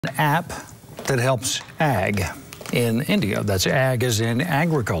An app that helps ag in India. That's ag as in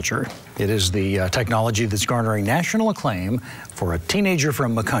agriculture. It is the technology that's garnering national acclaim for a teenager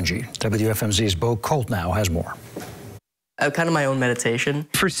from Makunji. WFMZ's Bo Coltnow has more. Kind of my own meditation.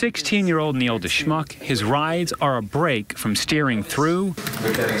 For 16-year-old Neil Deshmukh, his rides are a break from steering through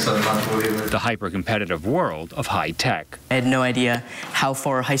the hyper-competitive world of high tech. I had no idea how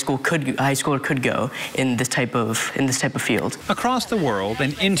far a high schooler could go in this type of field. Across the world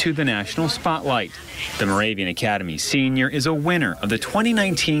and into the national spotlight, the Moravian Academy senior is a winner of the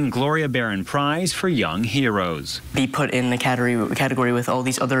 2019 Gloria Barron Prize for Young Heroes. Be put in the category with all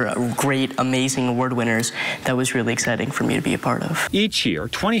these other great, amazing award winners, that was really exciting for me to be a part of. Each year,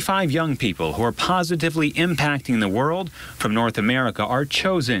 25 young people who are positively impacting the world from North America are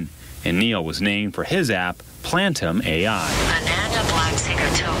chosen, and Neil was named for his app, Plantum AI.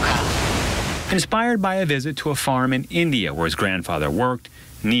 Inspired by a visit to a farm in India where his grandfather worked,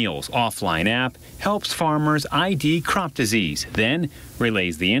 Neil's offline app helps farmers ID crop disease, then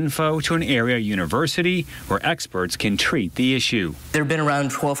relays the info to an area university where experts can treat the issue. There have been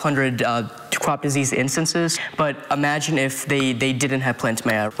around 1,200 crop disease instances, but imagine if they didn't have Plantum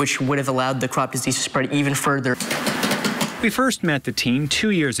AI, which would have allowed the crop disease to spread even further. We first met the team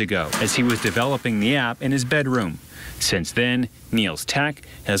 2 years ago as he was developing the app in his bedroom. Since then, Neil's tech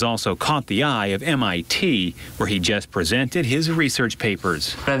has also caught the eye of MIT, where he just presented his research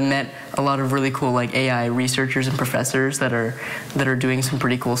papers. I've met a lot of really cool AI researchers and professors that are doing some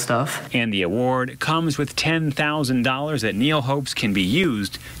pretty cool stuff. And the award comes with $10,000 that Neil hopes can be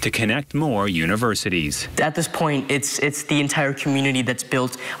used to connect more universities. At this point, it's the entire community that's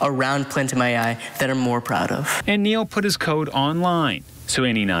built around Plantum AI that I'm more proud of. And Neil put his code online so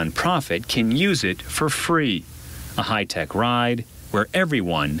any nonprofit can use it for free. A high-tech ride where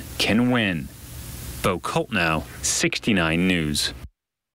everyone can win. Bo Coltnow, 69 News.